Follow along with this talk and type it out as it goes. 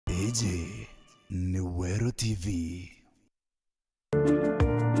Gigi ni Weru TV.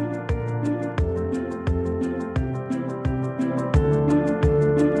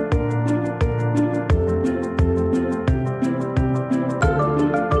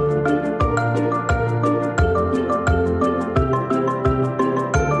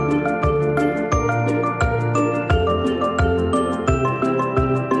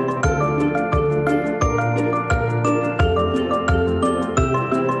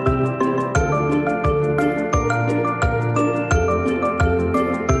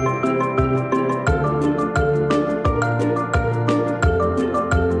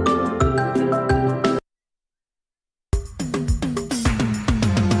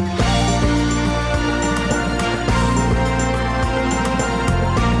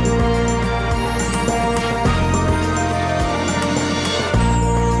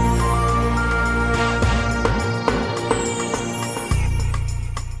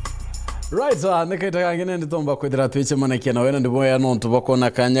 Right, nikaita ngene nditomba kwithira twiche manakia na wena ndiboya no ntubako na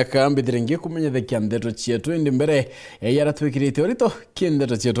kanya kambithirengie kumenyethekya Nteto chietu ndi mbere yara twikirite orito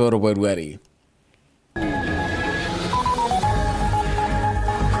Nteto chietu Weru.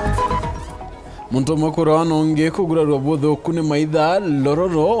 Muntu mukuru wanonge kugura rwabutho kune maitha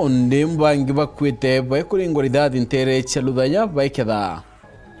lororo ndimba ngiba kwite baikuringo ridadi ntere chaluthanya baiketha.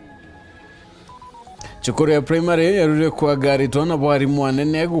 Chukuru ya primary yarure kwa gari tona bwari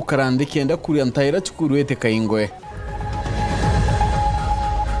mwanene gukarandi kenda kuria ntaira chukuru ete kaingwe.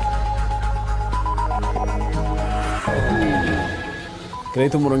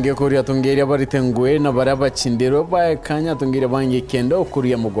 Kreito muronge kuria tungeria bari tengwe na baraba chindiro ba kanya tungeria bangi kenda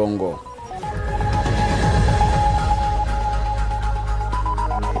okuria mugongo.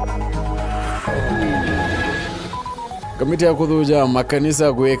 Kamiti ya kuthuja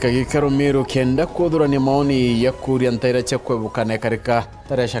makanisa gweka gikaro miru kenda kuthurania maoni ya kuria ntaira cha kwebukana karika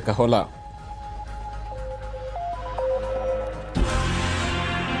taresha kahola.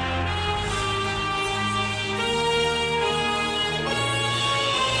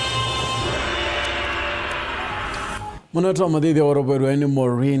 Munato amadidi wa Weru ni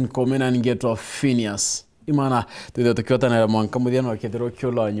Maureen komena ningetwa PHINEAS. IMAANA tuithe tukiota na mwanka muthiano wa kithiro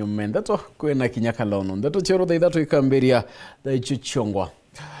kiulo nyume Nteto kwina kinyaka lono Nteto chero Ithatu ikamberia daichuchongwa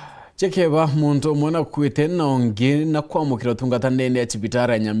chekeba muntu mwana kwite na ongi na kwamukira tungata nene ya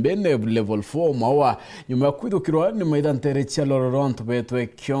chibitara nyambene level 4 mawa nyuma kwithukirwa ni maitha ntere cha lororonto betwe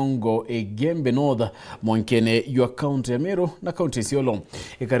Kiongo Egembe North monkene yu account ya Meru na county Siolo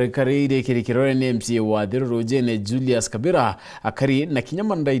ikarikari ide kirikirore ni MCA wa Rujene Julius Kabira akari na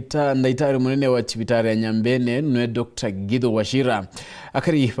kinyama ndaitari munene wa chibitara ya nyambene nwe Dr. Gido Washira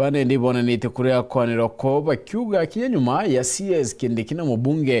akari fane ndi bona ni tekurea kwa niroko bakiuga kinyanyuma ya CS kendekina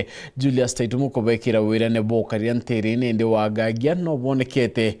mbunge Julius Taitumuko bekira wira ne bokari nterine ndi wagagia no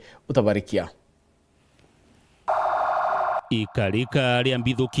bonekete utabarikia. Ikarika ria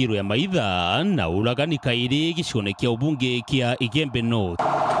mbithukiro ya maitha na uragani kairi gicigonekia ubunge kia Egembe North.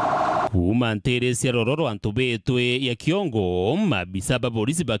 Kuma ntere cia rororo antu betwe ya Kiongo mabisaba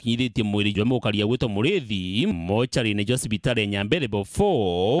polisi bakinyiritie mwiri jwa mukaria gwito Murethi mochari ne hospitali ya Nyambere level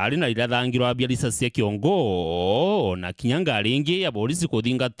 4 ari na irathangirwa abiarisa cia Kiongo na kinyanga ringi ya polisi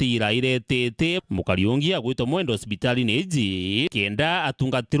kuthingatira iretete mukariungi agwito mwendo hospitali neji kenda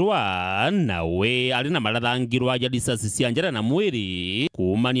atungatirwa nawe ari na marathangirwa abiarisa cia njara na mwiri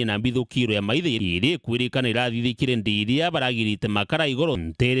kumania na mbithukiro ya maitha iri kwirikana irathithikire ndiria baragirite makara igoro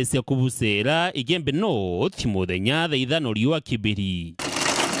ntere cia Busera Egembe North muthenya thaa 5 riua kibiri.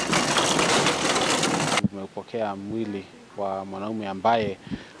 Tumepokea mwili wa mwanaume ambaye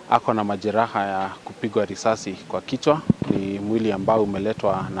ako na majeraha ya kupigwa risasi kwa kichwa. Ni mwili ambao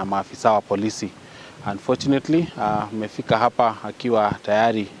umeletwa na maafisa wa polisi. Unfortunately, umefika hapa akiwa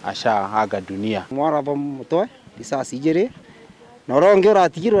tayari ashaaga dunia. Mwarabo mtoe risasi jere. Noronge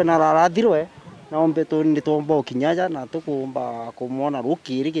uratigirwe na rarathirwe. Naombe tu nditomba ukinyaja na tukumba kumwona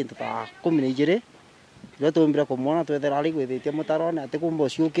rukiri kintu ta 12 iro tumbira kumwona twethera ari gwithitie mutarone ati kumba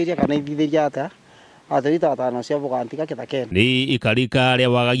uciukiria kana ithithiria ata athita atano cia bugantika kitakene ni ikarika ria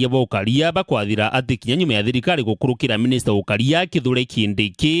wagagia bokaria bakwathira ati kinyanyume ya thirikari gukurukira minister ukaria kithure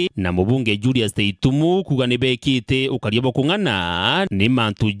kindiki na mubunge Julius Taitumu kuga ni bekite ukaria bokung'ana ni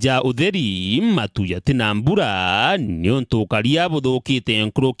mantuja utheri matuja tinambura ni ontu ukaria buthukite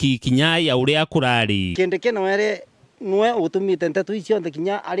nkruki kinya ya uria kurari kindiki no ere nwe utumite Nteto icio nthe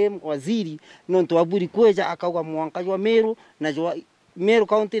kinya ari waziri no ntu aburi kweja akauga mwanka jwa Meru na jwa Meru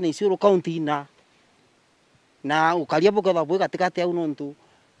county na Isiolo county na ukaria bukatha bwe katikati au nontu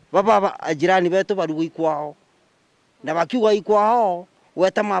baba ajirani betu barugo ikwao na bakiuga ikwao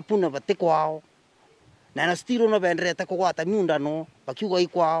weta mapuna bate kwao na stiro no benderete kugwata miundano bakiuga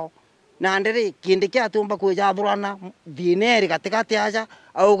ikwao na ndere kinde kya tumba kweja thurana dineri katikati aja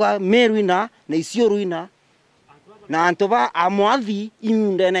auga Meruina na Isiuruina na antoba amwathi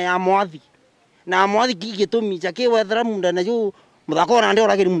imunda na ya mwathi na mwathi gitumi chake wethera munda na jo muthakona ndio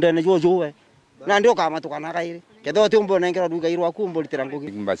ragiri munda na jo jowe na ndio kama tukana kaire ketho tumbo nengera duka irwa kumbolitira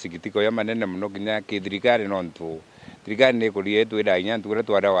ngugi masikitiko ya manene muno kinya kithirikari nontu thirikari ni kurie twira inya tukure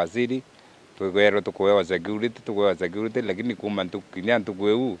twara wasiri twegero tukwewa security lakini kuma tukinya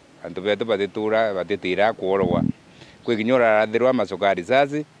tukweu antu betu batitura batitira kuorwa kwiginyora rathirwa masukari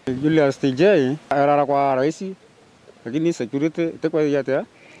sasi Julius TJ arara kwa raisi lakini security tekwa yate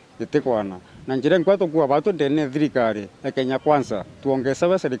itekwana na njira nkwato kwa watu ndene thirikari ya Kenya Kwanza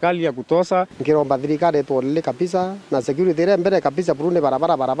tuongezewe serikali ya kutosa ngiromba thirikari twolele kabisa na security ile mbere kabisa burune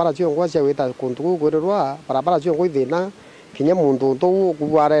barabara cio ngwacia wita kuntu kwirwa barabara cio ngwithina kinya mundu ntu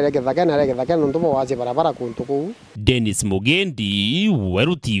kuwarere gethakena ntu wacie barabara kuntu ku. Dennis Mugendi,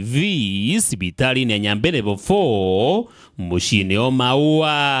 Weru TV, sibitari ni Nyambere Bofo, mushine o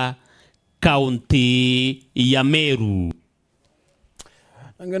Maua, kaunti ya Meru.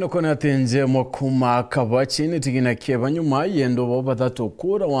 Angeno kona tenje mokuma kabachini tigina kieba nyuma yendo boba Ithatu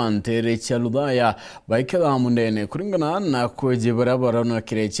kura wantere chaludaya baikela mundene kuringana na kweje barabara na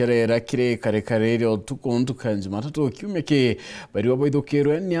kirecherera kire kare otukontu kanje matatu kyumeke bari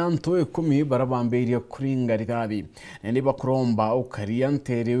wabaidokero nyanto 10 barabamberia kuringa rikari ndi bakromba ukari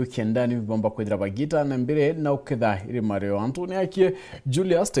antere ukendani bibomba kwedra bagita na mbere na ukeda iri Mario Antoni yake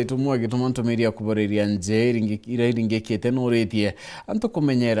Julius Taitu mwage tumanto media kuboreria nje iringe ketenoretie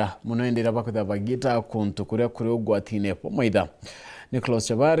anto menyera munoendera bakutha bagita kuntu kuria kuri ugwatine pomaitha Nicholas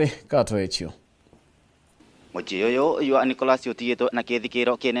Chabare kato echio Muchioyo yo Nicholas Otieto na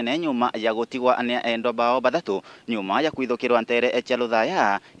kethikiro kenene nyuma ya gutigwa ane endo bao Ithatu nyuma ya kwithukirwa ntere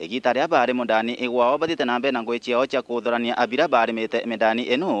echaluthaya igitaria bari mundani igwao bathite nambe na ngwichio cha kuthurania abira bari mete medani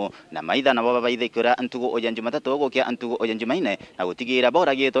eno na maitha na baba baithikira ntugu oya Jumatatu gukia ntugu oya Jumaine na gutigira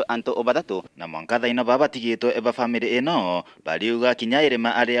bora gito antu Ithatu na mwankatha ino baba tigito eba family eno bariuga kinya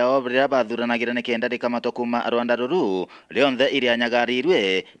irima aria obira bathuranagire ne kenda rikamato kuma Rwanda ruru rionthe iria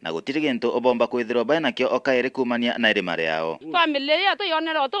nyagarirwe na gutirigento obomba kwithirwa bana kio okai kumania na irima riao family ya to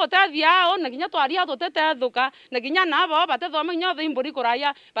yonera to tethiao na kinya twaria to tethethuka na kinya nabo batethoma kinya tho imburi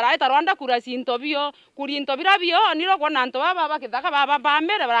kuraya baraita Rwanda kura sintobio kuri intobira bio niro kwana nto baba kithaka baba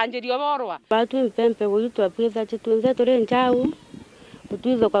bamere baranjirio borwa batu mpempe witwa pesa chitunze tore njau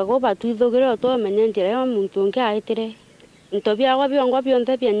utwizoka go batwizogere to menye njira ya muntu nkaitire ntobia kwa biongo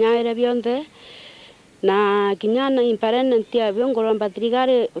bionte bia nyaire bionte na kinya na impermanent ya biongoromba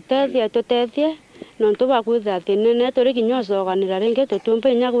thirikari utethia tutethie nonto bakwitha tinene turi kinyoso ganira renge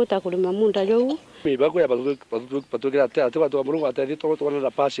tutumpe nya guta kulima munda yo mibako ya patukira ate watu Mungu atethie to na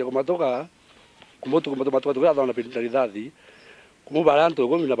pasi kumatoka kumoto batukira thona pindaridhathi kumubaranto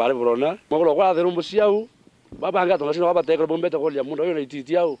gomina bare borona magoro kwa therumbu ciau babanga to nasino babatekero bombete kolia munda yo na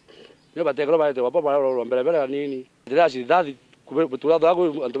ititi au yo batekero baite baba bara mbere nini ndiraci dhathi kubetura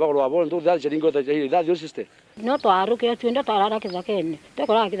dhago anto bagoro abo ndo dhathi chiringo dhathi yo sister no twaruke twenda tarara kithakene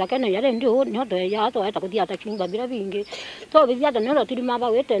tekora kithakene yare ndio no to ya to eta kuthia ta kinga bira bingi to bithia no turi maba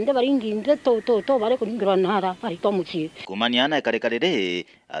wete nde baringi nde to bare kuningira nara bari to muci kumaniana ekarikarire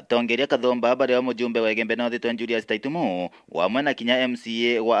atongeria kathomba bare wa mujumbe wa Gembe no thito Julius Taitumo wa mwena kinya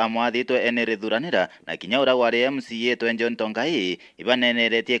MCA wa amwathi to ene thuranira na kinya ura wa MCA to John Tongai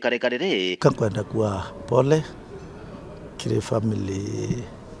ibaneneretie karikarire kankwenda kwa pole kire family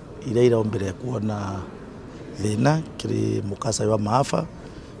iraira ombere kuona thina kiri mukasa wa maafa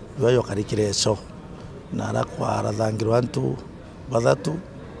yo karikire so nara kwa arathangirwa antu Ithatu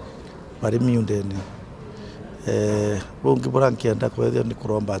bari miundene bungi burankienda kwethio ni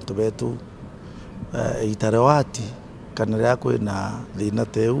kuromba antu betu itarewati kana yako na thina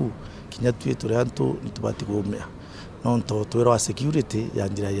teu kinya twi turi antu nitubati gumia no nto twira security ya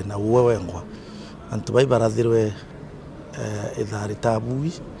njira na uwe wengwa antu bai barathirwe ithari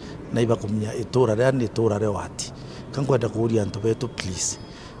tabui na iba kumnya itura ria ni itura ria wati kankwenda kuria antu betu please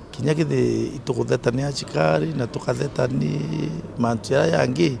kinya kithi ituguthetania achikari na tukathetani mantu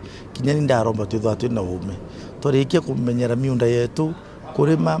yangi kinya ni ndaromba twithatu na ume twarikia kumenyera miunda yetu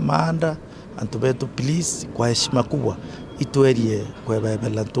kurima maanda antu betu please kwa heshima kubwa itwerie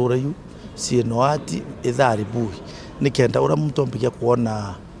kwebebela ntura yu sieno ati ithari bui nikenda ura muntu ambikia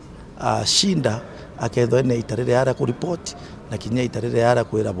kuona shinda akethwa ene itarire ara ku report na kinya itarire ara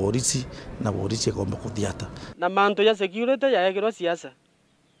kwira borisi na borisi komba kuthiata na manto ya security ya yegirwa siasa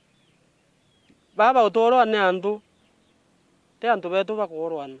baba utoro ane andu te andu betu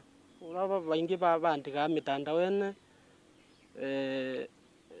bakorwana uraba baingi bandiga mitanda wene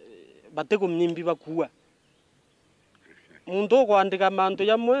bate kumnyimbi bakuwa muntu kwandika mantu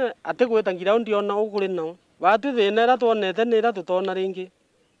yamwe ate gwetangira ndiona ukuri nao batu thina tuonete nira tutona ringi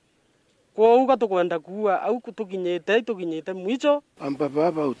kwa tukwenda kuwa au tukinyete mwicho amba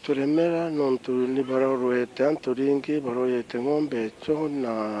baba uturemera nontu ni barorwete anturingi baroyete ng'ombe cho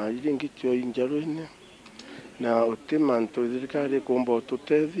na iringi cyo injaruine na utimantu thirikari kumba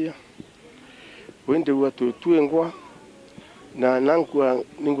ututethia wende watu tuengwa na nankwa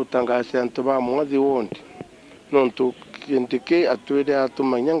ningutangaza antu ba mwathi wondi nontu kindike atwire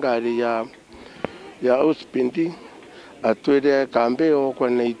atumanya ngari ya uspindi atwire kambe okwa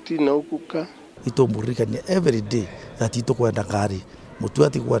na itina ukuka itomburikania every day that itokwenda ngari mutu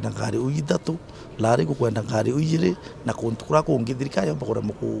ati kwenda ngari Ithatu lari kwenda ngari ujire na kuntukura kungithirika yomba kora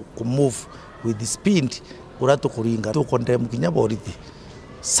ku move with the speed urato kuringa to condemn kinya borithi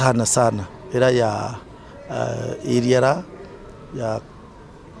sana era ya area ya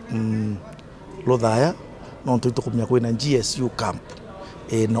Lothaya no ntuito kumya kwina GSU camp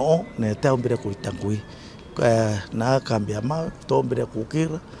no ne taombere kuritangui na kambia ma tombere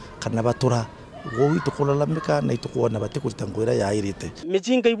kukira kana batura go itukulalambika na itukuona bate kuritangwira ya irite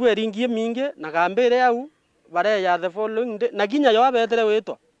michinga ibwe ringie minge na kambere au bare ya the following day na kinya yo abetere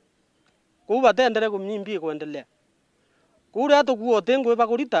wetwa ku batendere kumnyimbi kuendelea kuri atukuo tengwe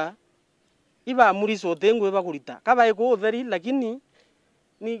bakurita iba muriso tengwe bakurita kaba iko utheri lakini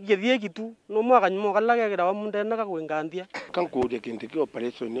ni githie gitu no mwaka nyimo kalage gira wa munde na kakwengandia kankuria kindiki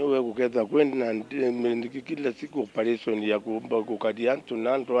operation we kugetha kwenda kila siku operation ya kumba kukadia antu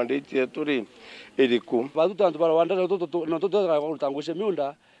na antu andite turi iriku batu antu bara wanda no toto kutangushe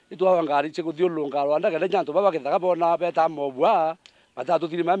miunda itu awangari che kuthiulunga wanda kada nyantu baba kithaga bona beta mobwa batatu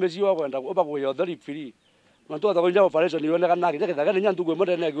thiri mameci wa kwenda oba kuyo thori free mantu atakonja operation yone kana kithaga nyantu gwe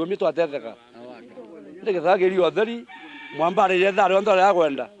mode na gwe mitu atetheka ndikithaga rio thori mwambare yethare onto ya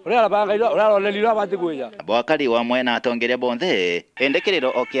kwenda uria banga iro urarolelira bati kuya bwakari wa mwena atongeria bonthe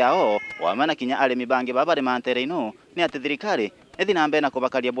endekiriro okiao wamana kinya arimi bangi babare mantere ino ni ati thirikari ethi na mbena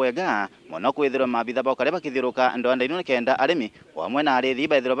kubakaria bwega muno kwithirwa mabitha bokare bakithiruka ndonda ino kenda arimi wa mwena arithi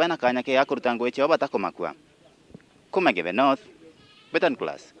baithirwa bana kanya ke akuruta ngwe chio batakomakwa kumagebe north betan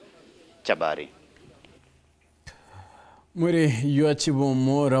class chabari mwere yuachibo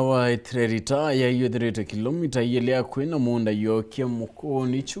mora wa Thaa ya yudirete kilomita yelea kwena munda yoke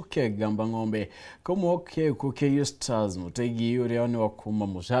mukoni chuke gamba ng'ombe komoke kuke stars mutegi yuriani wakuma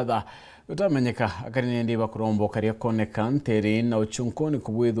mushadha utamenyeka akarinende bakurombo karia koneka ntere na uchunkoni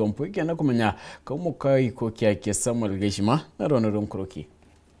kubwithwa mpweke na kumenya komoka iko kya Samuel Geshima na Ronald Nkoroki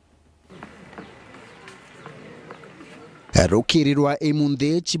rukirirwa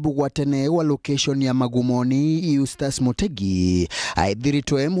imunthe chibugwatene wa location ya Magumoni Eustace Mutegi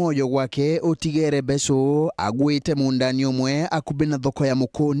aithiritwe moyo gwake utigere beso agwite mundani omwe akubina thoko ya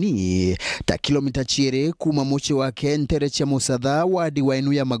Mukoni ta kilomita chiere kuma muchi wake ntere cha Musatha wadi wa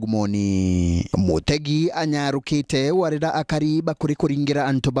inu ya Magumoni. Mutegi anyarukite warira akariba kuri kuringira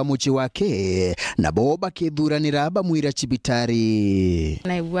antoba muchi wake nabo bakithuranira bamwira chibitari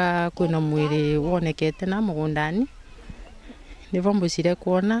naigua kwina mwiri wonekete na mugundani nivo mbusire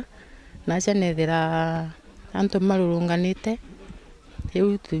kuona nacha nethira antu marurunganite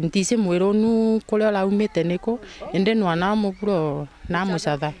eu ntise mwiro nu kuria laumite niko ende nwana muburo na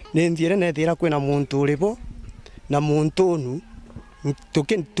Musatha ni nthiire nethira kwina muntu uribo na muntu nu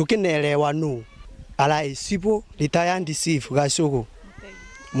tukinelewa nu ala isibo retired chief Gacugu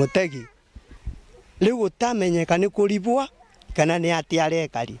Mutegi riu utamenyeka ni kuribwa kana ni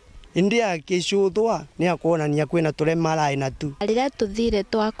atiarekari india kishuthwa ni akonania kwina turemara ina tu rira tuthire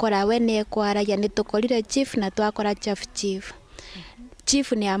twakora we ne kwaragia ni tukorire chief na twakora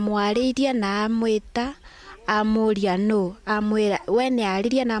chief ni amwaririe na amwita amuria no amwira we ne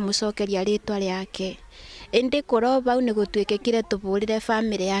aririe na amucokeria ritwa riake indi kuroba u ni gutwikekire tuburire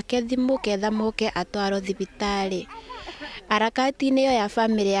family yake thimu ketha moke atwaro thibitari harakati niyo ya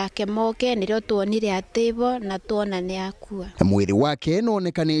family yake moke nirio tuonire atibo na tuona ni akua. Mwiri wake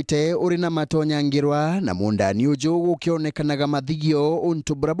nonekanite uri na matonyangirwa na mundani ujo gukionekanaga mathigio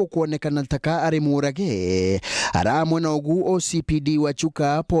untubura bukuonekana taka ari murage aramwe na ugu OCPD wa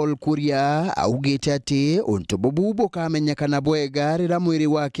Chuka Paul Kuria augite ati untububu bukamenyekana bwega rira mwiri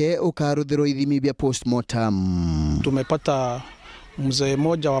wake ukaruthirwo ithimi bya postmortem. Tumepata mzee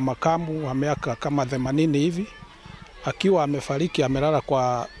moja wa makamu wa miaka kama 80 hivi akiwa amefariki amelala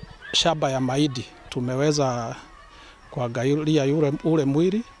kwa shamba ya mahindi. Tumeweza kuangalia ule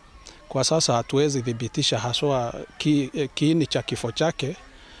mwili. Kwa sasa hatuwezi thibitisha haswa kiini cha kifo chake,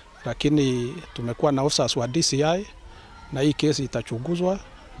 lakini tumekuwa na officers wa DCI na hii kesi itachunguzwa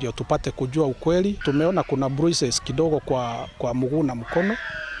ndio tupate kujua ukweli. Tumeona kuna bruises kidogo kwa mguu na mkono.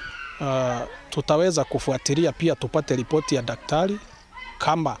 tutaweza kufuatilia pia tupate ripoti ya daktari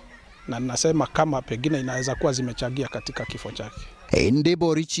kama, na nasema kama pengine inaweza kuwa zimechangia katika kifo chake. Ende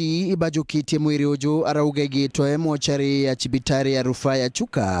Borichi ibajukitie mwiri uju araugegitwe mochari ya chibitari ya rufaa ya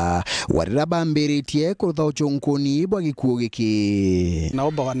Chuka warirabambiritie kurutha uchunkuni bwa gikuo giki.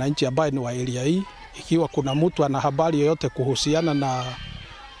 Naomba wananchi ambaye ni wa area hii, ikiwa kuna mtu ana habari yoyote kuhusiana na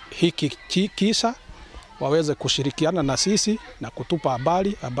hiki kisa, waweze kushirikiana na sisi na kutupa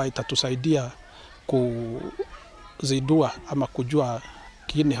habari ambayo itatusaidia kuzidua ama kujua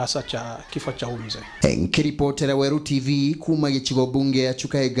kiini hasa cha kifo cha mzee. Nkiripotera Weru TV kuma gichigo bunge ya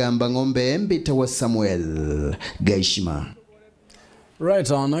Chuka Egamba Ng'ombe mbita wa Samuel Gaishima.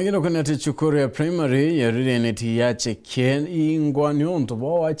 Right on, agino kuneti chukuru ya primary ya riri neti ya cheken ingwa nyonto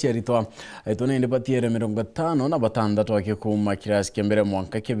bawa cheritoa aitone indi batiere 50 na batandatu wake kuma kirasi kembere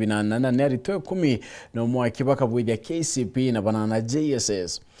mwanka kebinana na neritoe 10 na mwaki bakabuidya KCP na banana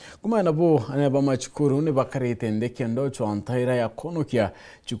JSS kuma nabo aneba chukuru ni bakarete ndeke ndo chwantaira ya konokia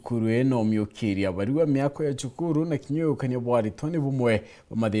chukuru eno myukiria bariwa myako ya chukuru na kinyo kanya bwari toni bumwe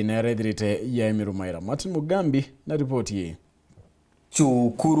bamadina ya redirite ya emirumaira. Martin Mugambi na ripoti ye.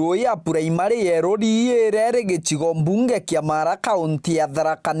 Cukuru ya primary yerori yerere gichigo mbunge kia Mara kaunti ya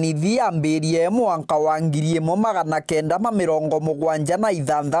Tharaka Nithi ambirie mwanka wa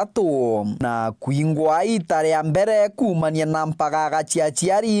 1976 na kuingwa ita ria mbere kumania na mpagaga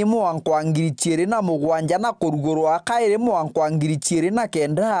chiachiari mwanka wa 2007 na kurugurwa kairi mwanka wa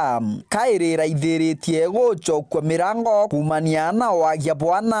 2009 kairi raithiritie guchokwa mirango kumania na wagia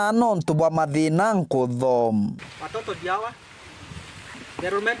bwana nontu bwa mathina nkutho. Watoto diawa the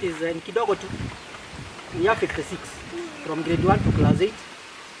enrollment is in kidogo tu. We have 56 from grade 1 to class 8,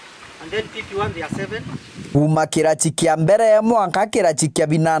 and then PP1 they are 7. Kuma kirachi kia mbere mwanka kirachi kia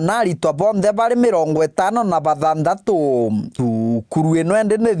binana ritwa bonthe bari 56. Cukuru ino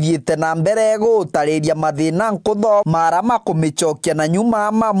ende nithiite na mbere gutariria mathina nkutho mara makumichokia na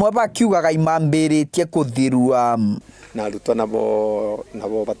nyuma mamwe bakiugaga imambiritie kuthirua na arutwo nabo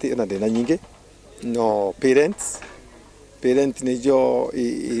bati na thina nyingi no parents nijo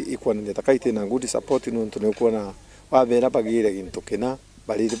ikwanire takaite na good support nuntu ne kuona wabera bagire gintu kina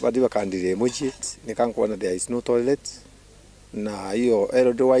bali bakandire muji ne kankwana there is no toilet na hiyo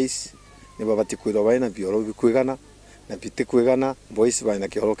otherwise ne babati kwiro baina bioro bikwigana na bitikwigana boys baina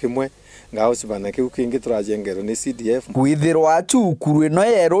kihoro kimwe ngao sibana kiu kingi turajengero ni CDF kwithirwa cukuru ino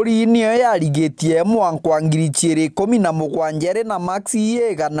yerori niyo yarigitie mwanka wa 2017 na maxi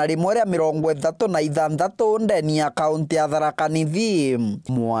igana rimwe ria 36 ndeni ya kaunti ya Tharaka Nithi.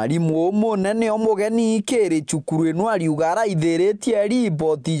 Mwarimu munene omugeni kiri cukuru ino ariuga araithiritie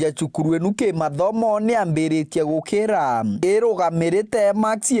riboti ya cukuru ino kimathomo ni ambiritie gukira irugamirite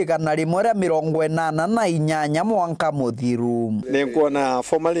maxi igana rimwe ria 88 mwanka muthiru. Nikuona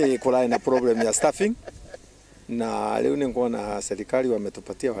formally kula ina problem ya staffing na leo nikuona serikali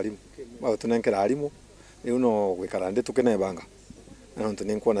wametupatia walimu wao tunankera walimu leo no gwikarande tukene banga na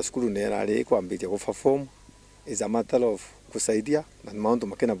nikuona skulu ne rali kwambia kuperform is a matter of kusaidia na maundu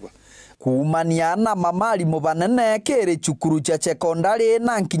makena bwa kumania na mamarimu banene kiri cukuru cha secondary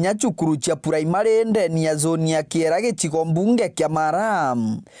na nkinya cukuru cha primary ndeni ya zoni ya Kiera gichigo mbunge kia Mara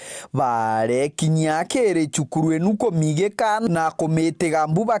bare kinya kiri cukuru enu komigika na kumitiga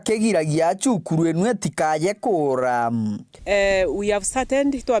mbu bakegiragia cukuru enu etikaye kura. We have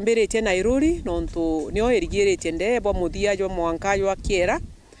started to ambirete Nairobi nontu nio erigirete ndebo muthia jo mwanka jo Kiera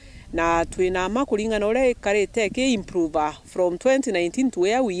na twinama kuringana ore karete ke improve from 2019 to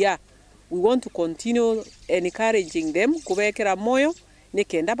where we are. We want to continue encouraging them kubekera moyo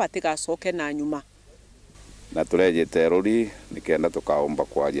nikenda batigacoke na nyuma na turejete ruri nikenda tukaomba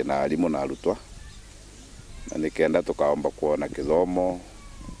kwaria na alimu na arutwa na nikenda tukaomba kuona kithomo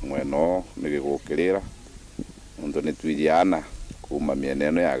mweno nigigukirira undu nitwiriana kuma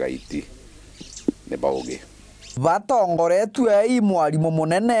mieneno ya gaiti ne bauge batongoretwe i mwarimu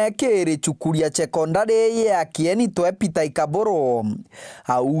munene kiri cukuru ya secondary ya Kieni twe Peter Ikaboro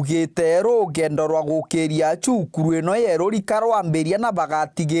augite rugendo rwa gukiria cukuru ino yerori karwambiria na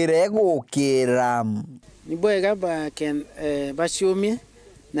bagatigire gukira nibwega baciumie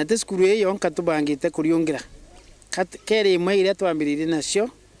na te cukuru iyo nka tubangite kuriungira keri imwe iria twambiririe nacio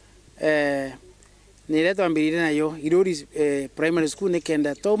nire twambiririe nayo Irori primary school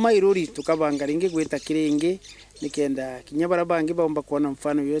nikenda toma Irori tukabanga ringi gwita kiringi nikenda kinyabara bangi baomba kuona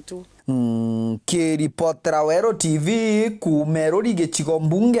mfano wetu. Kiripotera Weru TV kumerori gichigo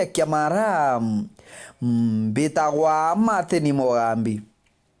mbunge kia Mara bitagwa Martin Mugambi.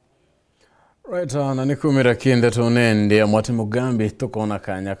 Right on, nikumira kinde tunende ya Martin Mugambi tukona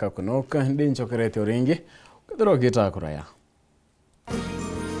kanyaka kunoka ndi nchokerete uringi kudoro gita kuraya.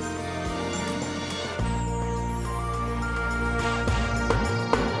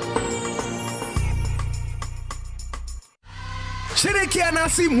 Sherekea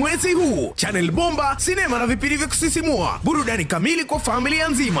nasi mwezi huu. Channel bomba, sinema na vipindi vya kusisimua, burudani kamili kwa familia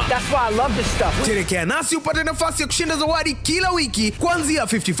nzima. That's why I love this stuff. Sherekea nasi upate nafasi ya kushinda zawadi kila wiki kuanzia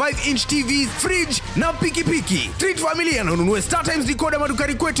 55-inch TV, fridge na pikipiki. Treat familia na ununue Star Times decoder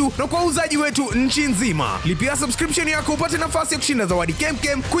madukani kwetu na kwa wauzaji wetu nchi nzima. Lipia subscription yako upate nafasi ya kushinda zawadi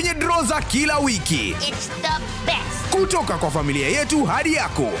kemkem kwenye draw za kila wiki. It's the best. Kutoka kwa familia yetu hadi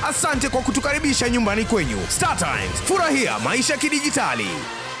yako. Asante kwa kutukaribisha nyumbani kwenyu. Star Times, furahia maisha kidijitali.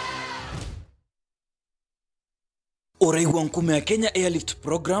 Ureigwa nkume ya Kenya Airlift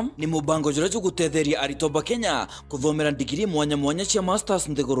Program ni mubango jurajo gutetheria aritoba Kenya kuthomera digiri mwanya cia masters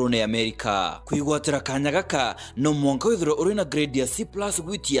nthigurune America. Kuigwatira kanya gaka no mwanka withiro uri na grade ya C+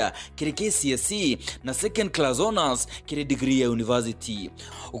 gwitia kiri KCSE na second class honors kiri degree ya university.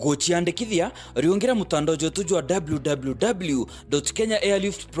 Ugochiandikithia riongera mutandao jotu jwa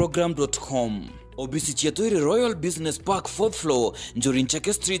www.kenyaairliftprogram.com. Obisi chetu iri Royal Business Park 4th floor,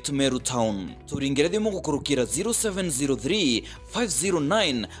 Njorincheke Street, Meru Town. Turingere thimu gukurukira 0703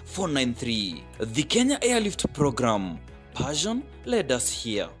 509 493. The Kenya Airlift Program. Passion led us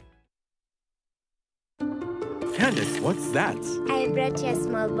here. Candace, what's that? I brought you a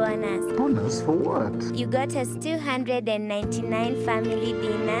small bonus. Bonus for what? You got us 299 family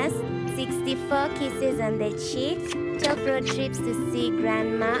dinners, 64 kisses on the cheek, 12 road trips to see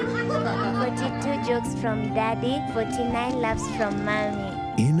grandma, 42 jokes from daddy, 49 laughs from mommy.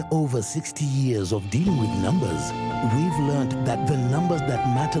 In over 60 years of dealing with numbers, we've learned that the numbers that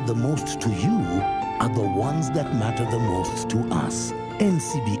matter the most to you are the ones that matter the most to us.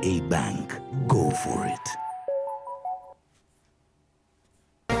 NCBA Bank. Go for it.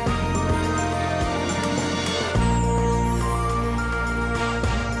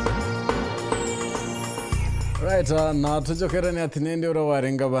 Right, na tujokera ni atinende ura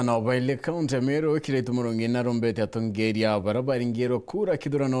warenga bana obaile county Meru kiretu murungi na rombete atongeria barabara ngero kura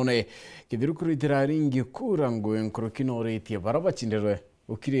kidura none kidiru kuritira ringi kura ngo enkrokino reti baraba chinderwe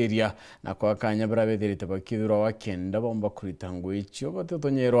ukireria na kwa kanya barabederite bakidura wakenda bomba kuritango icho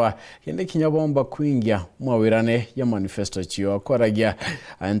batotonyerwa yende kinyabomba kuingia mwawirane ya manifesto chiyo akoragia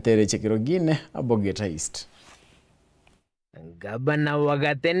antere chekirogine abogeta east. Gabana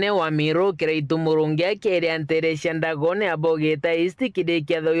wagatene wa Miru kireitu murungia kere anteresha ndagone abogeta isti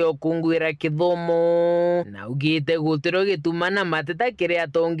kidekia thoyo kungwira kithomo na ugite gutiro gitumana mateta kire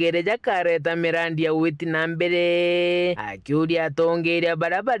atongereja kareta mirandi ya witi na mbere akiuria atongeria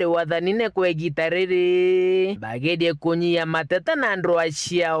barabara wathanine kwegita riri bagedie kunyia mateta na ndroa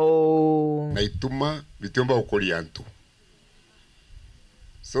ciao na ituma bitiomba ukuri antu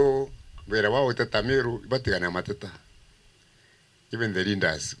so wera wao teta Miru batigana mateta. Even the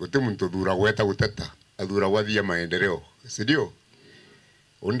leaders, muntu dhura weta uteta, adhura wathia maendeleo, sidio?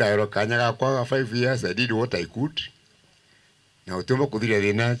 Undaero kanya gakwa 5 years, I did what I could. Na utumba kuthiria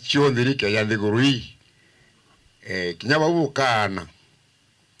thina chionthiri ke ya thigurui. Kinya babu kana.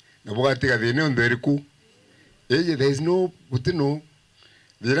 Na bugatiga thina ontheriku. There is no utino.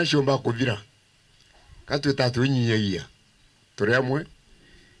 Thina ciomba kuthira. Katu tatu nyiyagia. Turi amwe.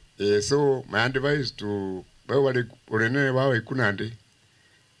 So my advice to wale urenene wawe ikunande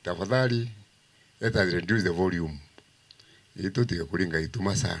tafadhali let us reduce the volume ito tiga kuringa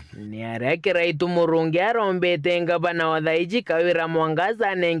ituma sana ni arekera itumurungi arombete ngabana wathaiji kawira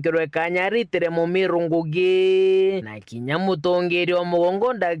mwangaza nenkirwe kanyaritire mu mirungugi na kinya mutongeri wa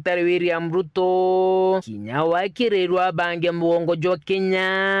mugongo Daktari William Ruto kinya wakirirwa bange mugongo jo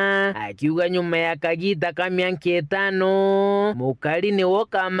Kenya akiuga nyuma ya kagita kamyanke 5 mukari ni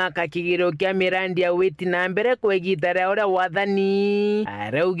wokama kakigiro kya mirandi ya witi na mbere kwegitara ora wathani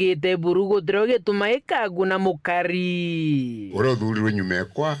araugite burugo droge tumaika guna mukari oro dhuri nyume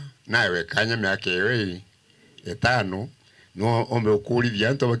kwa nawe kanya myake yewe 5 no ombe ukuri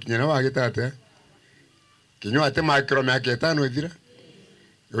vyanto bakinyana wagitate kinyo ate makiro myake 5 ethira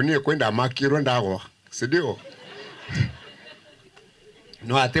yoni kwenda makiro ndagwa sidio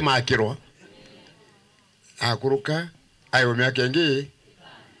no ate makiro akuruka ayo myake ngi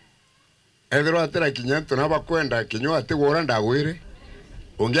ethiro atera kinyanto na bakwenda kinyo ate gora ndagwire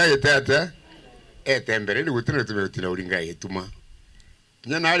ongia yetete etembere ni gutino tumetina uringa yetuma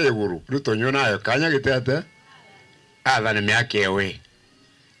nya nare Weru Ruto nyona ayo kanya gitete athane myake yewe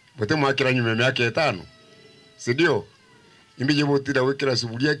bote mwakira nyume myake 5 sidio imbije botira wikira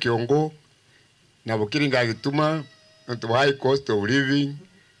suburia kiongo na bokiringa gituma onto high cost of living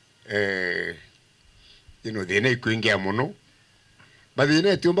thina ikuingia muno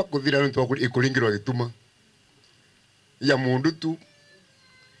bathina tiomba kuthira nto ikuringirwa gituma ya mundu tu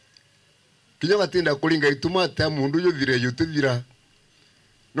kinya batinda kuringa ituma ta mundu yothire yutithira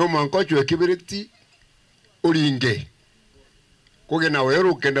no manko chwe kibiriti uringe kugena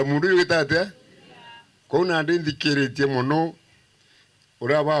Weru kenda mundu yugitate ko na ndithikiritie muno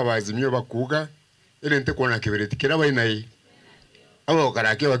ura babazimio bakuga ile nte kuona kibiriti kira bainai abo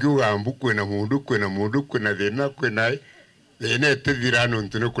karake bakiuga mbu kwena mundu kwena thina kwena thina tithirano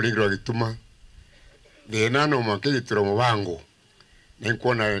ntune kuringirwa gituma thina no makigitiro mubango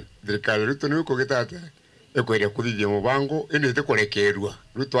nikuona thirikari ruto ni kugitate ekweria kuthithia mubango indi te kurekerwa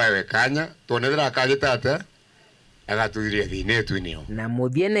ruto awe kanya tonethera kagitate agatuthiria thina etu inio na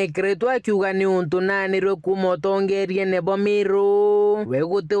muthiene ikretwa akiuga ni untu nanirwe kuma utongerie nebo Miru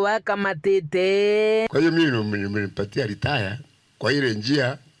weguti wakamatite. Kwa hiyo mimi nimenipatia retire kwa ile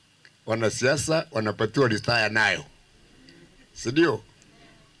njia wanasiasa wanapatiwa retire nayo, si ndio?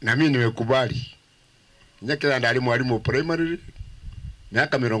 Na mimi nimekubali. Nyakira ndali mwalimu primary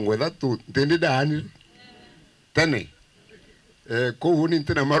miaka 30 ndindi dani tene ko huni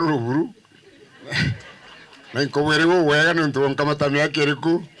ntena maruru na nkowerewo wega nuntu nkamata miaka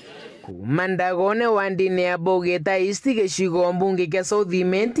iriku Mandagone wandini ya Bogeta isti gicigo mbunge kia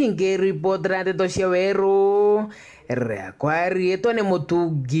Southiment ngiripoti na Nteto cia Weru rekwa rietwa ni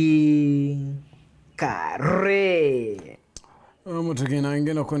Mutungi Kare mutukina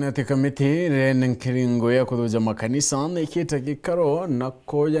ngeno kunete kamiti rene nkiringo ya kuthuja makanisa na ikita gikaro na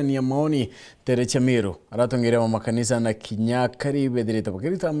kojania maoni terecha Miru aratongerera makanisa na kinya karibe dirita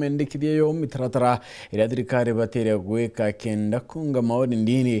bakirita mendikithia yo mitaratara ira thirikari batire gwika kenda kunga maoni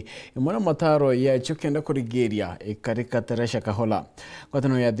ndini imwana mataro ya chokenda kurigeria ikarika teresha kahola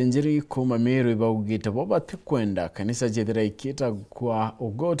kwatano ya dhinjiri kuma Miru ibaugita bobate kwenda kanisa jethira ikita kwa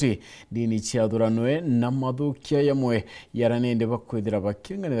ugoti dini cia thuranwe na mathukia yamwe yarane ende bakwithira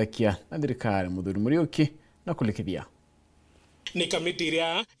bakinganithakia na thirikari muthuri Muriuki na kulikithia ni kamiti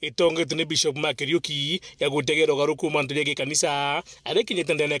iria itongetwo ni Bishop Makariuki ya gutegera garuku mantu ya kanisa ari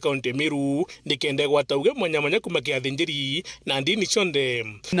kinyite ndene kaunti Miru nikende gwatauge mwanya kuma kia thinjiri na ndini chonde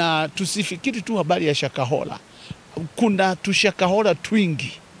na tusifikiri tu habari ya Shakahola. Kuna tushakahola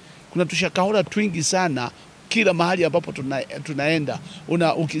twingi sana kila mahali ambapo tunaenda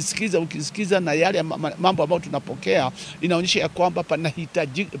ukisikiza na yale mambo ambayo tunapokea inaonyesha ya kwamba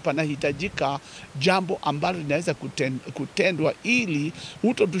panahitajika jambo ambalo linaweza kutendwa ili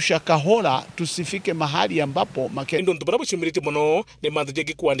tushakahola tusifike mahali ambapo makendo ntubara shimiriti mono ne mantu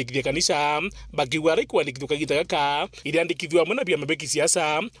jegi kuandikithia kanisa bakiwari kuandikithwa kagita gaka iriandikithwa mona bia mabeki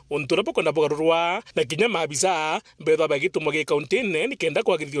siasa ontura poko na bogarurwa na kinya mabisa mbetha bagitumwa kaunti ni kenda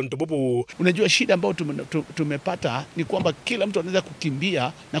kwagithio ntububu. Unajua shida ambayo tumepata ni kwamba kila mtu anaweza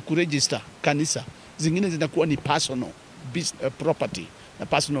kukimbia na kuregister kanisa, zingine zinakuwa ni personal property na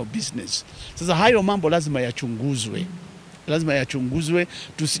personal business. Sasa hayo mambo lazima yachunguzwe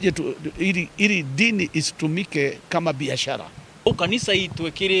tusije ili dini isitumike kama biashara. Kanisa hii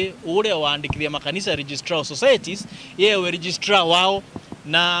tuwekire ule waandikithia makanisa registrar societies yewe registrar wao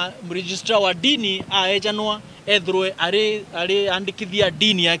na registrar wa dini aejanwa ethroe ari andikithia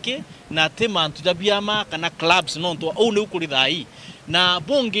dini yake na tema ntujabiyama kana clubs nonto au ni ukuri thai na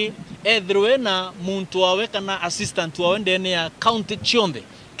bunge ethroe na muntu wawe kana assistant wawe ndene ya county chionde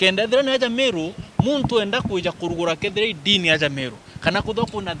kenda ethroe na Miru muntu enda kuja kurugura kethre dini ya Miru kana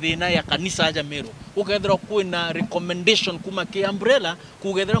kuthoko na thina ya kanisa ya Miru ukethra kwina recommendation kuma ke umbrella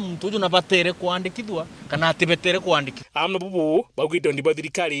kugethra muntu uju na batere kuandikithwa kana atibetere kuandiki amna bubu bagwito ndi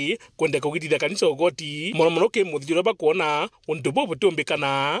bathirikari kwenda kugithia kanisa ogoti mono ke muthiro bakuona undu bobu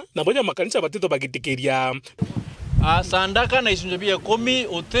tumbikana na bonya makanisa batito bagitikiria sandaka na isunje bia 10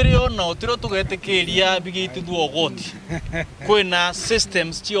 oterio na otero tugetekeria bigitithwa ogoti kwina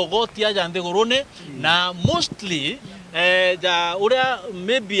systems ti ogoti aja nthigurune na mostly ja uria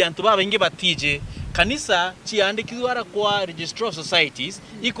maybe antu babengi batije kanisa chiandikithwa kwa registrar societies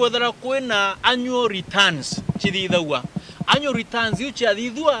ikwethera kwina annual returns chithithwa annual returns yu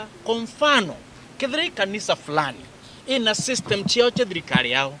chathithwa kwa mfano kethira kanisa fulani ina system chiao cha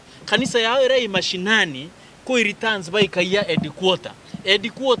thirikari yao kanisa yao ira mashinani kwa returns baikaya headquarter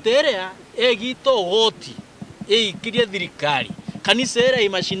area egito goti kiria thirikari kanisa era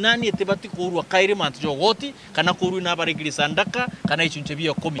imashinani etebati kurwa kairi mantu jogoti kana kuru na barigiri sandaka kana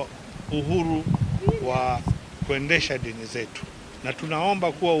ichunchebia 10 uhuru wa kuendesha dini zetu, na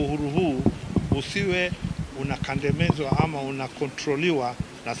tunaomba kuwa uhuru huu usiwe unakandamizwa ama unakontroliwa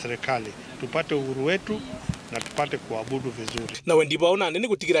na serikali. Tupate uhuru wetu na tupate kuabudu vizuri. Na wendi baona nene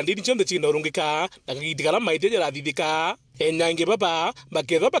gutigira ndini chonde china urungika na kagitigara maite ya rathithika enyange baba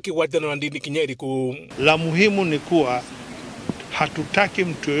baketha bakigwatana na ndini kinyeriku. La muhimu ni kuwa hatutaki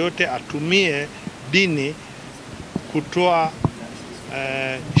mtu yoyote atumie dini kutoa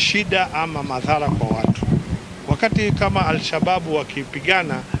shida ama madhara kwa watu. Wakati kama Al-Shababu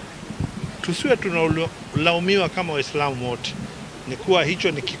wakipigana, tusiwe tunalaumiwa kama Waislamu wote. ni kuwa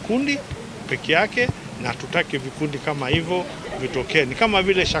hicho ni kikundi peke yake, na tutaki vikundi kama hivyo vitokee. Ni kama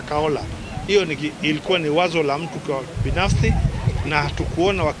vile Shakahola, hiyo ilikuwa ni wazo la mtu kwa binafsi, na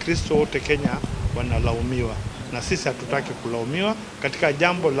hatukuona Wakristo wote Kenya wanalaumiwa, na sisi hatutaki kulaumiwa katika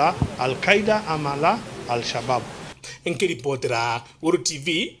jambo la Al-Qaeda ama la Al-Shabaab. Nkiripotera Weru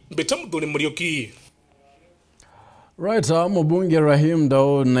TV Mbetamudhuni Murioki. Right, mubunge Rahim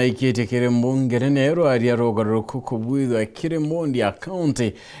Dao na ikete kire mbunge renero ariaroga rokuko bwidwa kire mondi ya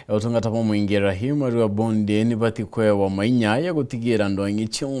county otongata mwingi Rahim ariwa bonde ni bati kwewa mainyaya gutigira ndwangi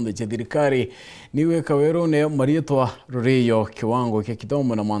chonde cha thirikari niwe kawero ne marietwa roreyo kiwango kya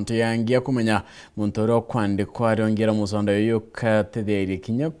kitomo na manto yangia kumenya muntoro kwande kwari ongera musonda yo katederi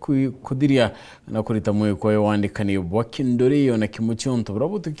kinya kudiria na kurita mwe kwa wandikani bwakindoriyo na kimuchonto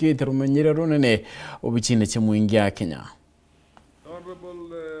brabutu kite rumenyere ronene obichine che mwingi ya Kenya.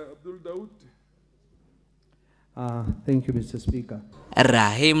 Thank you, Mr. Speaker.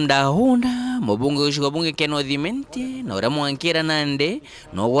 Rahim Dahuna, mubunge ushuka bunge keno dhimenti, na uramu wankira nande,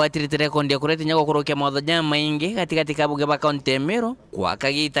 na uwatiritere kondia kureti nyako kurokia mawadha maingi katika bunge baka ontemero, kwa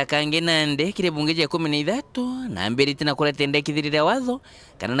kagita kange nande, kire bunge je 13, na amberi tina kureti ende kithirire wadho,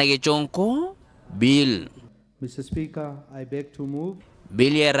 kanana gechonko, bill. Mr. Speaker, I beg to move.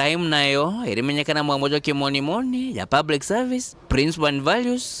 Bill ya Rahim nayo, irimenyekana mwamojo kimoni ya Public Service, Principle and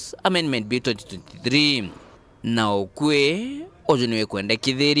Values, Amendment Bill 2023. Na ukwe ojuniwe kwenda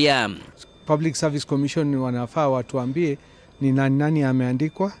kidhiria. Public Service Commission wanafaa watuambie ni nani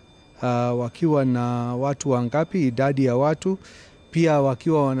ameandikwa, wakiwa na watu wangapi, idadi ya watu, pia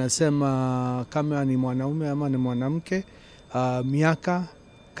wakiwa wanasema kama ni mwanaume ama ni mwanamke, miaka,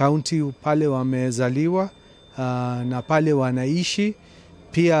 county pale wamezaliwa, na pale wanaishi,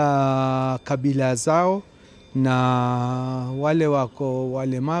 pia kabila zao, na wale wako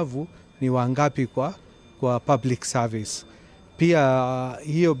walemavu ni wangapi kwa public service. Pia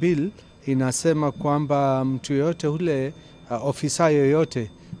hiyo bill inasema kwamba mtu yoyote ule, ofisa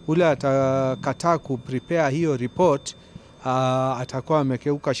yoyote ule atakataa kuprepare hiyo report, atakuwa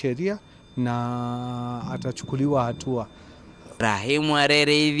amekeuka sheria na atachukuliwa hatua. Rahimu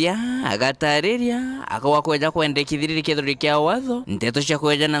arereithia, agatariria, akawa kweja kwende kithiriri kethuri kia watho, Nteto cia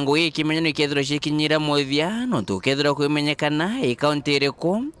kweja na ngui ikimenyo ni kethuri cikinyira mothia, no tukethura kwimenyekana ikaunti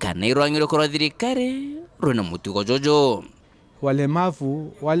iriku kana irwangire korwa thirikari runa mutugo jojo.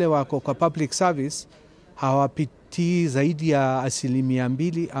 Walemavu wale wako kwa public service hawapiti zaidi ya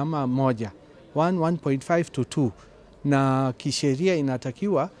 2% ama 1.5 to 2, na kisheria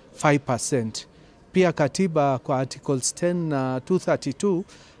inatakiwa 5%. Pia katiba kwa articles 10 na 232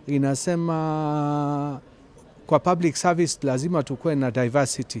 inasema kwa public service lazima tukue na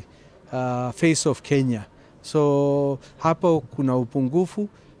diversity, face of Kenya. So hapo kuna upungufu,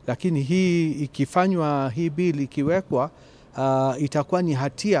 lakini hii ikifanywa, hii bill ikiwekwa, itakuwa ni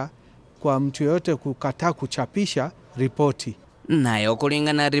hatia kwa mtu yote kukataa kuchapisha ripoti. Nayo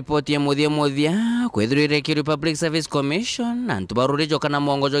kulingana ripoti ya muthia kwithurire ki Public Service Commission na ntubarure joka na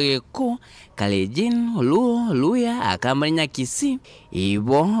mwongozo giko Kalenjin, Luo, Luya, Akamarinya, Kisii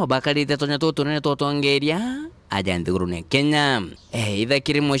ibo bakalite tonya tutunene totongeria ajanthigurune Kenya.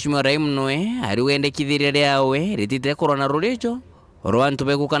 Ithakiri mheshimiwa Rahim noe ariwende kithirire yawe ritite korona rulijo rwantu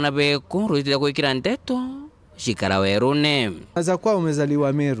bekukana beku rutite kwikira Nteto shikara werune. Unaweza kuwa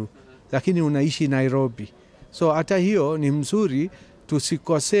umezaliwa Meru lakini unaishi Nairobi. So hata hiyo ni mzuri,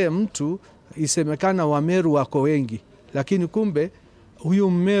 tusikosee mtu, isemekana wa Meru wako wengi, lakini kumbe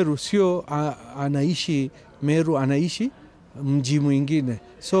huyu Meru sio anaishi Meru, anaishi mji mwingine.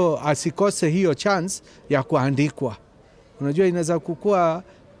 So asikose hiyo chance ya kuandikwa. Unajua inaweza kukua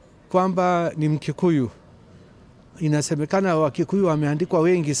kwamba ni Mkikuyu, inasemekana Wakikuyu wameandikwa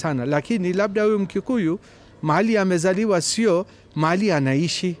wengi sana, lakini labda huyu Mkikuyu mahali amezaliwa sio mahali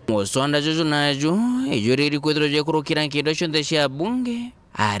anaishi. Musonda jojo naju ijuriri kwithroje kurukira nkindo shonde cia bunge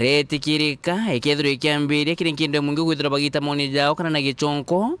aretikirika ikethro ikiambiria kirinkindo mungi kwithra bagita moni jao kana na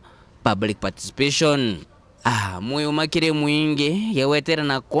gichonko public participation. Moyo makire mwingi yawetera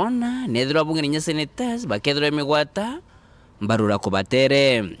na kona nethro bunge nya senators bakethro emigwata mbarura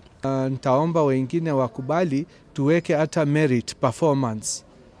kubatere. Nitaomba wengine wakubali tuweke hata merit performance.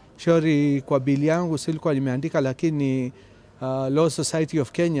 Shori kwa bili yangu silikuwa nimeandika, lakini Law Society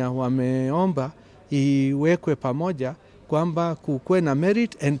of Kenya wameomba iwekwe pamoja kwamba kukwe na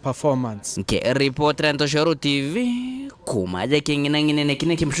merit and performance. Nke reporter Ntoshoro TV kumaja kingina ngine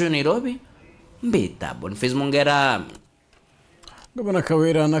kine kimsho Nairobi Mbita Boniface Mongera. Gavana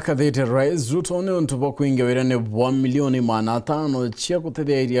Kawira na kathete Rais Ruto ni untubo kuingewira ne 1 milioni manatano chia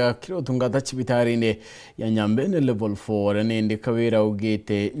kutetheria kila utungata chibitari-ini ya Nyambene level 4 nindi Kawira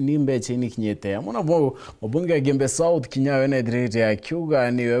ugite nimbe chini kinyete amuna bo mabunge ya Gembe South kinyawe na direte ya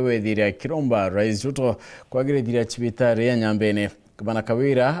kiuga ni wewe dhiria kiromba Rais Ruto kwa gire dhiria chibitari ya Nyambene. Gavana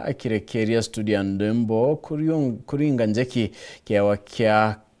Kawira akirekeria studio ndembo kuringa njeki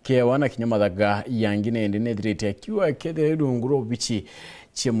kia wana kinyamadhaga yangine ndine direte ya kiwa kede edunguro bichi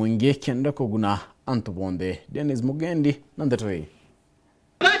chie mwinge kenda koguna antubonde. Dennis Mugendi na Nteto.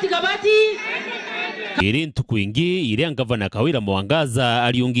 Kabati iri ntuku ingi iri Gavana Kawira Mwangaza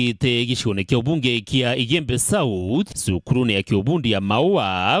aliungite gishone kya ubunge kia Igembe South sukurune ya kiobundi ya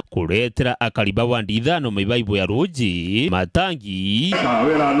maua kuretera akaliba wandi ithano mibaibo ya roji matangi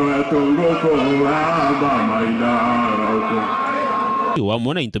Kawira no yatongoko aba maina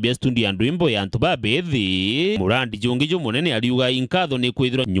wamona intobia stundi ya ndwimbo ya Ntuba Bethi murandi jongijo munene aliuga inkatho ni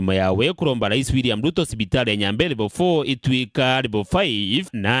kwithira nyuma yawe kuromba Rais William Ruto sibitari ya Nyambene level 4 itwika level 5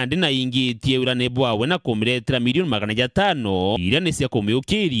 na ndina ingitie urane bwawe na kumiretera milioni 500 iria ni cia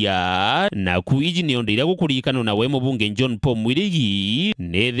kumiukiria na kuiji ni onde iria gukurikana na we mubunge John Paul Mwirigi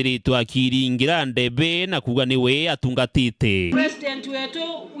nethiritwo akiringira ndebe na kuga ni we atungatite President wetu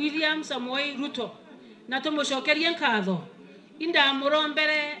William Samoei Ruto na tumucokeria nkatho inda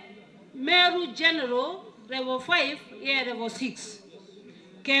murombere Meru General level 5 ya level 6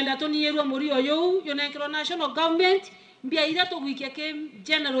 kenda tuniyerwa muri oyo yonekero national government mbia ira tugwikia ke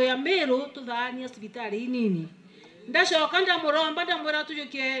general ya Meru tuthania hospitali nini ndacoka ndamuromba ndamwira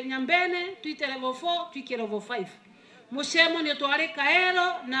tujukie Nyambene tuite level 4 tuike level 5 musemo ni twari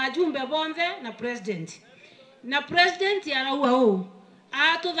kaero na jumbe bonde na president araua ho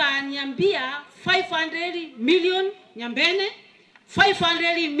atuthania mbia 500 million Nyambene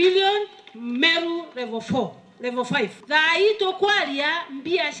 500 million Meru level 4 level 5 thai to kwaria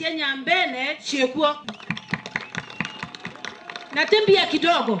mbia cia Nyambene ciekuo na tembia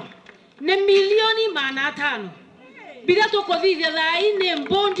kidogo ne milioni 500 bila tukothithia thai ne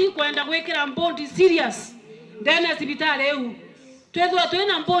mbondi kwenda gwikira mbondi serious ndene sibitari eu twethwa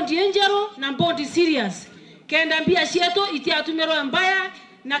twina mbondi enjero na mbondi serious kenda mbia cietu itiatumirwo mbaya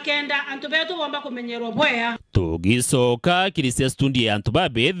na kenda antubetu wamba kumenyerwa boya tugicoka kirisia stundi ya Ntuba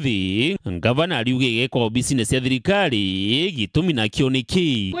Bethi Gavana aliuge kwa business ya thirikari gitumi na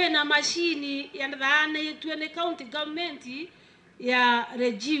kioniki kwena mashini ya ndhane tuene county government ya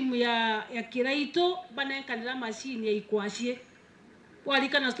regime ya kiraito banenkanira mashini ya ikwashie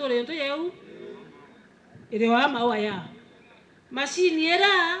walikana story yonto yeu ire wa mawa ya mashini era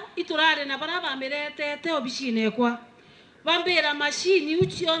iturare na baraba merete te obishine kwa Vambira mashini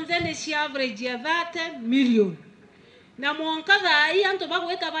uchionze ne si average ya 30 million. Na mwonka thai anto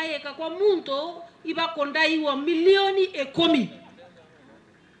bagweta bayeka kwa muntu iba kondaiwa milioni 10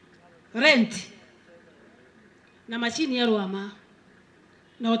 rent. Na mashini ya ruama.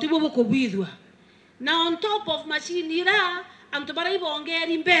 Na otibu buko bidwa. Na on top of mashini ira anto bara iba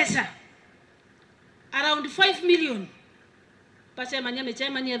ongeri mbesa. Around 5 million. Pasemanya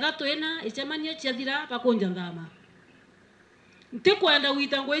mechemanya Ithatu ena, echemanya chiathira pakonja ndama. Ntekwenda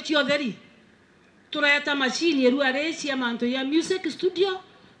witango echiothe tureta machine eru arecia manto ya music studio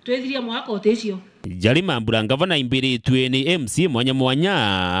twethiria mwaka otecio jari mambura Gavana imbere twene MC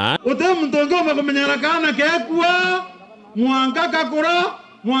mwanya utem mtongoma kumenyera kana kekwa mwanga kakura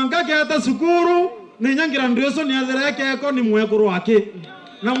mwanga keta sukuru ni nyangira ndioso ni azere keko ni mwekuru wake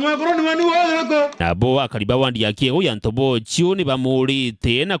na mwekuru ni wani wako nabo akaliba wandi yake uya Ntobo chio ni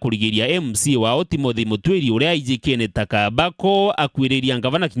bamurite na kurigiria MC wao Timothy Mutweri uria ijikene takabako akwiriria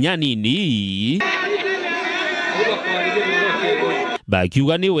Gavana kinyanini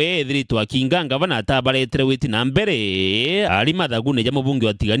bakiuga ni we ethiritwo akinga Gavana atabaretere witi na mbere ari mathagune ja mubunge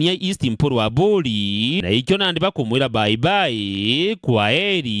watigania East Mpuru wa Bori na ikyo nandi bakumwira bye bye kwa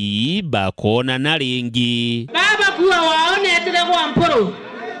eri bakona na ringi baba kuwa waonetere kwa Mpuru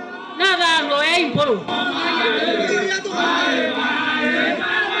na thano e Mpuru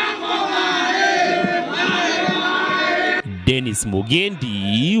Dennis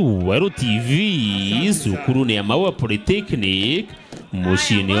Mugendi, Weru TV, sukurune ya maua Polytechnic,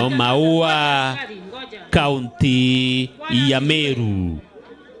 mushini o maua, kaunti ya Meru.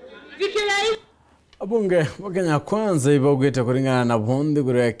 Abunge wakenya kwanza ibogete kuringana na bondi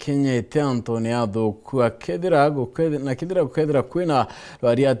gure Kenya ite Anthony Adho kwa kedira kwina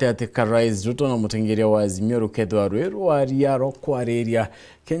wariate ati Rais Ruto na mutengeria wa Azimio rukethwa Weru waria rokwareria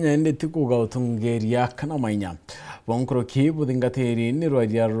Kenya ende tikuga utungeria kana mainya bonkro kibu dhingatiri ni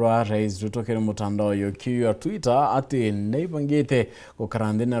rwa Rais Ruto kere mutandao yokiwa Twitter ati neibangite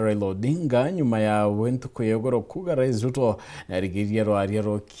kukarandina Raila Odinga nyuma ya wentu kuyegoro kuga Rais Ruto na rigiria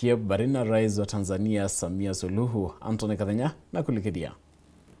rwa kie barina Rais wa Tanzania Samia Suluhu. Antony Kathenya na kulikidia.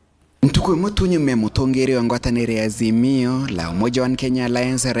 Ntuku mutunyu memutongeri wa ngwatanere ya Azimio la Umoja wa Kenya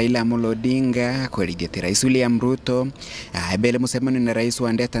Alliance Raila Amolo Odinga kuelekea Rais William Ruto abele musemani na Rais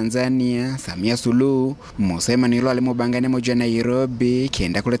wa Tanzania Samia Suluhu musemani yule alimubangane moja Nairobi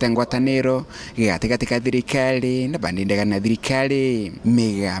kienda kuleta ngwatanero katika thirikari na bandinda na thirikari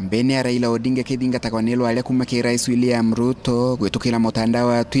megambene ya Raila Odinga kidinga takwanelo ale kumake Rais William Ruto kwetukila mutandao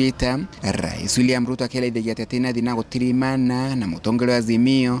wa Twitter. Rais William Ruto akela idegete tena dina kutirimana na mutongero wa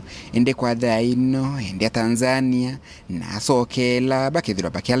Azimio ende kwa dhaino ende Tanzania na sokela bakithira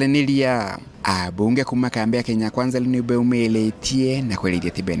bakialenilia abunge kumakambe ya Kenya Kwanza linube umeletie na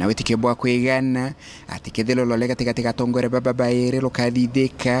kweli tibena wetikebwa kwegana atikethelo lolega katika tongore baba baere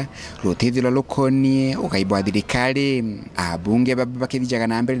lokathithika lotithilo lokonie ukaibwa thirikari abunge baba bakithijaga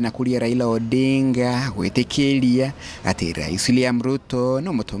na mbere na kuria Raila Odinga gwetikiria ati Rais William Ruto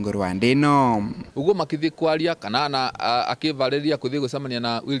no mutongoro wa ndeno ugo makithi kwaria kanana akivaleria kuthi gucemania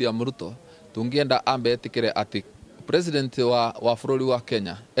na William Ruto tungienda ambe etikire ati President wa furori wa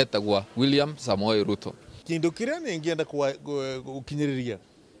Kenya etagwa William Samoei Ruto. Kindu kiria ningienda gukinyiriria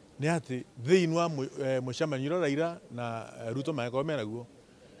ni ati thiinwa mucemanio Raila na Ruto maekome naguo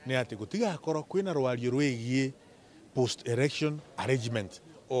ni ati gutigakorwo kwina rwario rwigie post election arrangement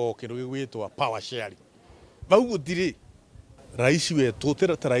o kindu gigwitwa power sharing. Bau gutiri rais wetu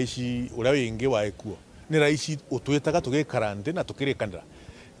tera rais uria wingi waekuo ni rais utwetaga tugikarande na tukirikanira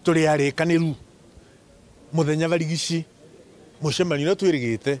turi arikaniru muthenya barigici mucemanio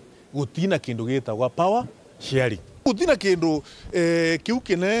twirigite gutina kindu gitagwa power sharing gutina kindu kiu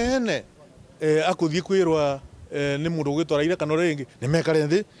kinene akuthie kwirwa ni mundu gwitwa Raila kana ringi ni mekare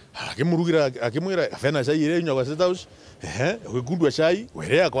nthi akimurugira akimwira afena cai ire nywa kwa State House wigundwa cai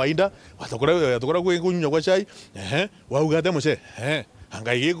were kwa inda watakora kunywa kwa cai waugate muce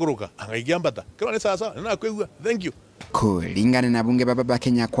angaigiguruka angaigiambata kero ni sasa na kwigua. Thank you. Kulingana na bunge baba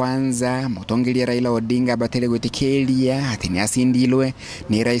Kenya Kwanza mutongeria Raila Odinga batele gwetikiria ati ni asindilwe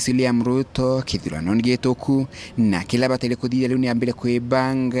ni Rais William Ruto kithurano ngetoku na kila batele kuthithia riu ni ambire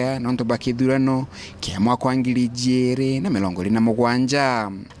kwibanga nonto bakithurano kia mwaka wa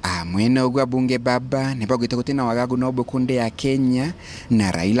 2027 amwena ugwa bunge baba ne bagwite gutina wagagu no bukunde ya Kenya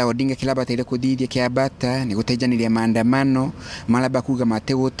na Raila Odinga kila batele kuthithia kia bata ni gutejaniria maandamano malaba kuga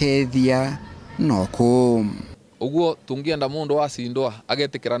mate gutethia noko uguo tungienda mundu wasindwa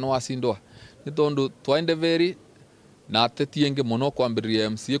agetikira no wasindwa ni tondu twainde veri na tetienge muno kwambiriria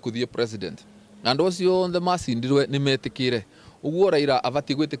MCA kuthie president andu ocio onthe masindirwe ni metikire uguo Raila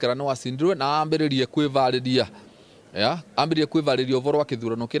abati gwitikira no wasindirwe na ambiririe kwivaliria ambiririe kwivaliria uvoro wa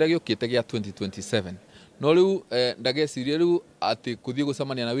kithurano kiria giukite gia 2027 no riu ndagecirie riu ati kuthie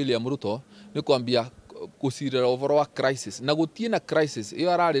gucemania na William Ruto ni kwambia kusirira uvoro wa crisis na gutina crisis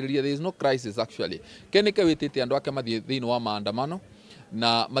iyo arariria. There is no crisis actually kenike witite andu ake mathie thiini wa maandamano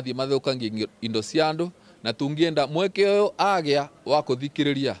na mathie mathukangia indo cia andu na tungienda mweke uyu agia wa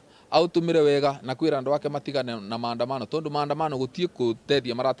kuthikiriria autumire wega na kwira andu ake matigane na maandamano tondu maandamano gutie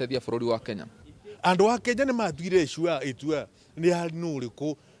kutethia maratethia bururi wa Kenya. Andu wa Kenya ni matwire itua ni hari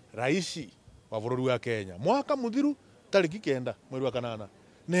nuriku rais wa bururi wa Kenya mwaka muthiru tariki 9 mweri wa 8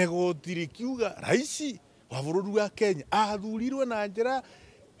 nego tirikiuga rais wa bururi wa Kenya athurirwe na njira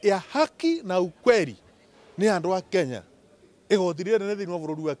ya haki na ukweli ni andu wa Kenya igotirire ne thiini wa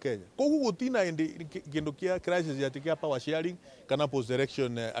bururi wa Kenya koguo gutina kindu kia crisis ya tikia power sharing kana post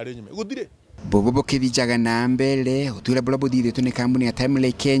election arrangement gutire bobo kithijaga na mbele utwira bula buthithie tu ni kambuni ya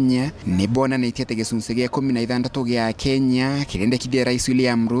Timely Kenya ni bona na itiate gicunse gia 16 gia Kenya kirende kithia Rais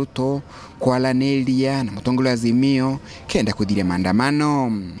William Ruto kwalaneria na mutongolo Azimio kenda kuthiria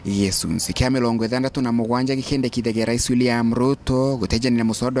maandamano gicunse kia 67 gikende kithia Rais William Ruto gutejanira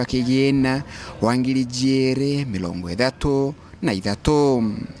musodo wa kigina wa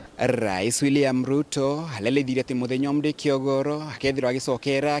 2023 Rais William Ruto halelethire ati muthenya mde kiogoro akethirwa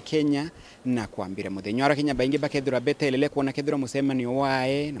agicokera Kenya na kwambira muthenya ara Kenya baingi bakethirwa betelele kuona kethirwa mucemanio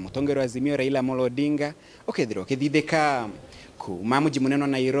wae na mutongero Azimio Raila Amolo Odinga okethirwa kithithika kuma muji muneno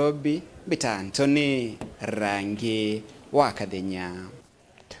Nairobi bita Antony Rangi wa Kathenya.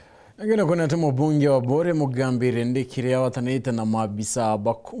 Ngine kuna temo bunge wa bore mugambire ndikiria watanaita na maabisa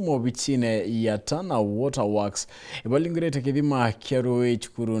bakumo bichine ya Thaa Waterworks ibalingirete kithima kiaru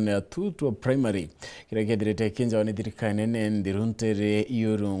chukuru na Ithatu primary kirekedirete kinja wanidirika nene ndiruntere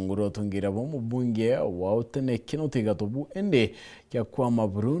iyurunguro tungira bo mubunge wa utene kinoti gatobu ende kya kwa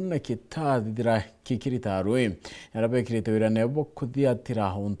mabruna kitathira kikirita rwe narabekirite wira nebo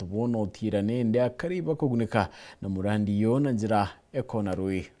kuthiatira untu bono tirane ndia kariba kuguneka na murandi yona njira ekona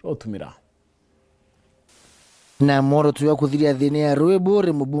rwe rotumira na moro tuya kuthiria thini ya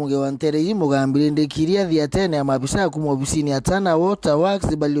Rwebore mubunge wa Nteto mugambire ndikiria thiatene ya mabisa kuma obisini ya Thaa Water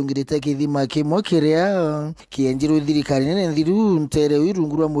Works baliongirite kithima kimwe kiria kienjiru thirikari nene nthiru Nteto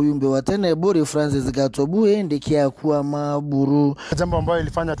irungurwa muyumbe wa tene Bore Francis Gatobue ndikia kuwa maburu. Jambo ambayo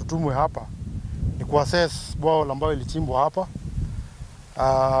ilifanya tutumwe hapa ni kuassess bwao ambayo ilichimbwa hapa,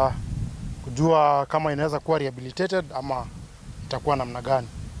 kujua kama inaweza kuwa rehabilitated ama itakuwa namna gani.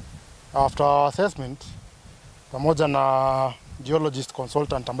 After our assessment pamoja na geologist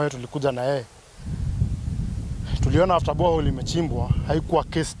consultant ambaye tulikuja na yeye, tuliona after borehole imechimbwa haikuwa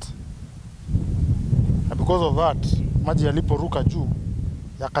cased, and because of that maji yaliporuka juu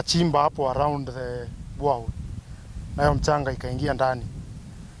yakachimba hapo around the borehole, nayo mchanga ikaingia ndani,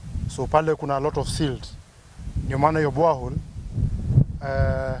 so pale kuna a lot of silt. Ndio maana hiyo borehole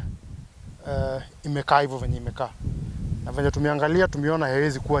imekaa hivyo venye imekaa, na venye tumeangalia tumeona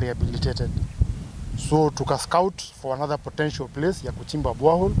haiwezi kuwa rehabilitated. So tuka scout for another potential place ya kuchimba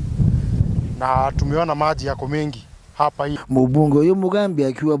borehole, na tumeona maji yako mengi hapa hii. Mubunge uyu mugambi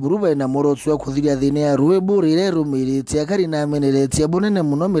akiwa buruba na morotsu ya kuthiria thini ya Rwebore rero mirite akari na amenerete bonene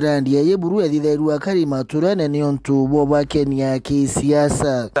muno mirandi ya yeburu ya thithairu akari maturane ni ontu boba Kenya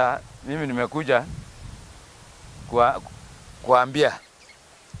kisiasa. Mimi nimekuja kuambia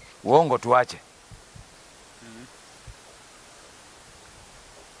uongo tuache.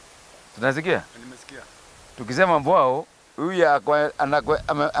 Tunasikia? Nimesikia. Tukisema mbwao, huyu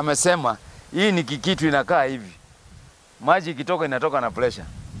amesema hii ni kikitu inakaa hivi. Maji ikitoka inatoka na pressure.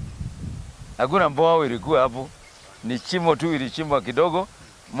 Hakuna mbwao ilikuwa hapo. Ni chimo tu ilichimbwa kidogo,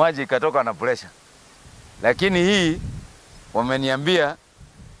 maji ikatoka na pressure. Lakini hii wameniambia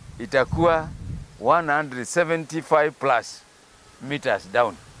itakuwa 175 plus meters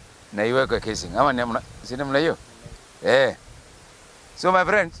down na iwekwe casing. Ama sina mna hiyo? So my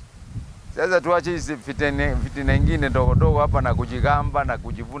friends, sasa tuache hizi fitina nyingine ndogo hapa na kujigamba na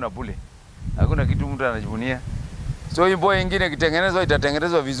kujivuna bure. Hakuna kitu mtu anajivunia. So hii boy nyingine kitengenezwa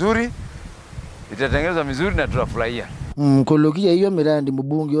itatengenezwa vizuri. Itatengenezwa vizuri na tutafurahia. Kolokia hiyo mirandi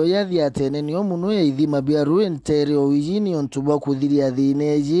mubunge oyathi atene niyo muno ya ithima bia Nteto wijini ontuba kuthiria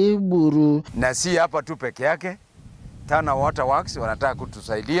thine buru. Na si hapa tu peke yake. Thaa Water Works wanataka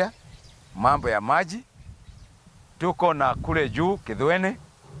kutusaidia mambo ya maji. Tuko na kule juu Kidhwene,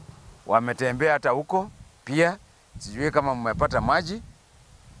 wametembea hata huko pia, sijui kama mmepata maji,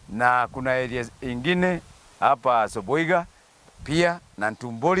 na kuna area ingine hapa Soboiga pia na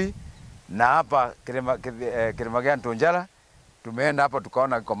Ntumboli, na hapa Kirimagea Ntonjala tumeenda hapa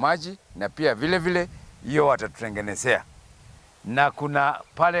tukaona kwa maji, na pia vile vile hiyo watatutengenezea. Na kuna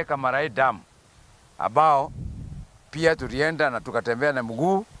pale Kamarai Dam ambao pia tulienda na tukatembea na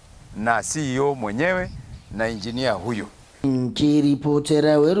mguu na CEO mwenyewe na engineer huyo.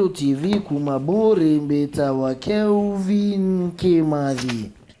 Kiripotera Weru TV kumabore mbeta wa Kelvin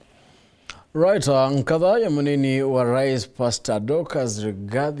Kimathi. Right, nkadha ya munini wa Rais Pastor Dorcas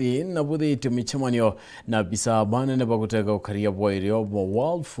Rigathi na budhi itumichemanyo na bisa bane na bagutega ukaria bwairio wa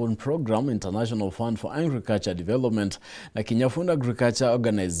World Food Program International Fund for Agriculture Development na Kinyafunda Agriculture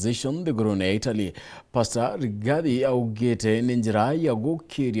Organization the Grune Italy. Pastor Rigathi augete ninjira ya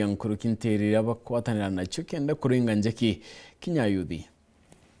gukiria nkurukinteri abakwatanira na chukenda kuringa njeki Kinyayuthi.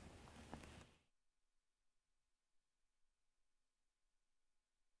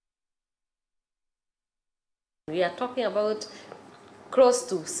 We are talking about close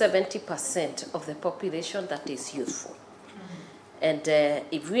to 70% of the population that is youthful. And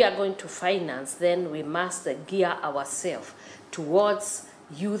if we are going to finance, then we must gear ourselves towards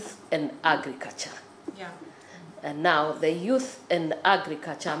youth and agriculture. Yeah. And now the youth and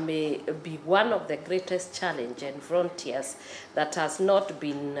agriculture may be one of the greatest challenges and frontiers that has not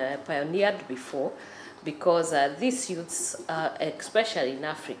been pioneered before, because these youths, especially in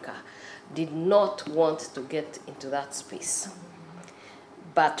Africa, did not want to get into that space.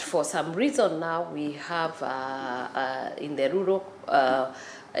 But for some reason now we have in the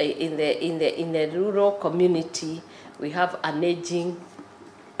rural community we have an aging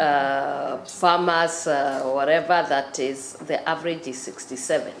farmers whatever that is, the average is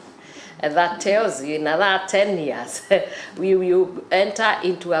 67. And that tells you in another 10 years we will enter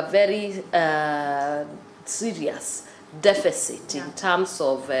into a very serious deficit in terms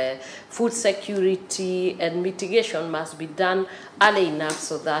of food security, and mitigation must be done early enough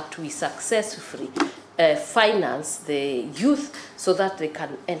so that we successfully finance the youth so that they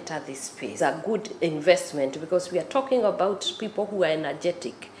can enter this space. It's a good investment because we are talking about people who are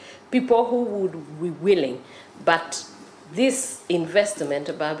energetic, people who would be willing, but this investment,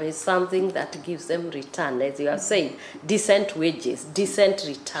 Baba, is something that gives them return, as you have said, decent wages, decent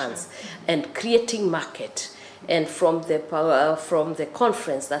returns, and creating market. And from the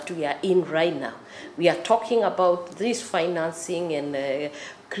conference that we are in right now, we are talking about this financing and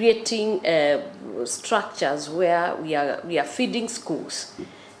creating structures where we are feeding schools.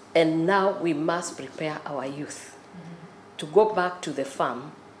 And now we must prepare our youth to go back to the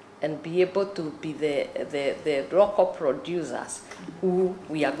farm and be able to be the local producers who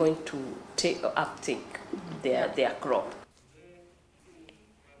we are going to uptake their crop.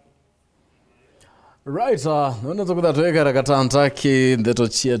 Right, nona tukuda tuweka katanta ki ndeto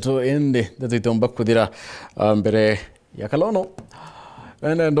chieto ende ndeto itomba kudira mbere ya kalono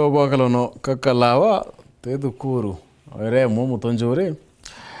ene ndobo kalono kakalawa tedukuru ore mu mutonjore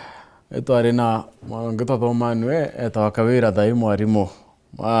eto arena ngeta to manwe eto akawira dai mwarimo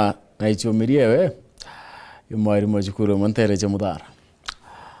ma naichumirie we imwarimo chikuru montere chemudara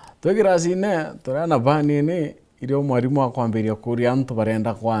tugira sine torana bani ni ile mwarimo akwambiria kuri antu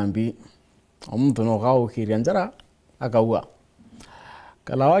barenda kwambi omuntu no gawo kiria njara akaua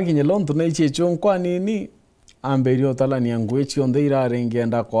kalawa kinyelo ntu ne checho kwa nini amberio talani angwechi onde irare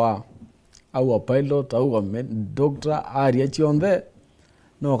ngenda kwa au pilot au doctor aria chionde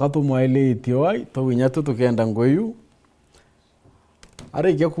no katumwa ile itioi to winyatu tukenda ngoyu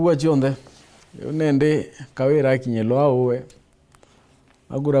are ke kuwa chionde nende kawira kinyelo awe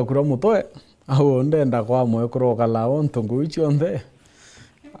agura kura mutoe au ndenda kwa mwe kuro kalawa ntu ngwechi onde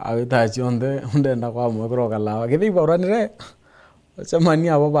awita chionde ndenda kwa mwe kuro kalawa kithi bauranire chamani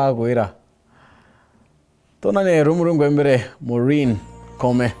abo bagwira tona ne rumurungu mbere Maureen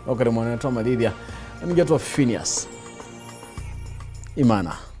Kome okere mwana toma didia and get of PHINEAS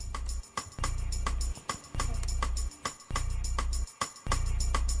IMAANA.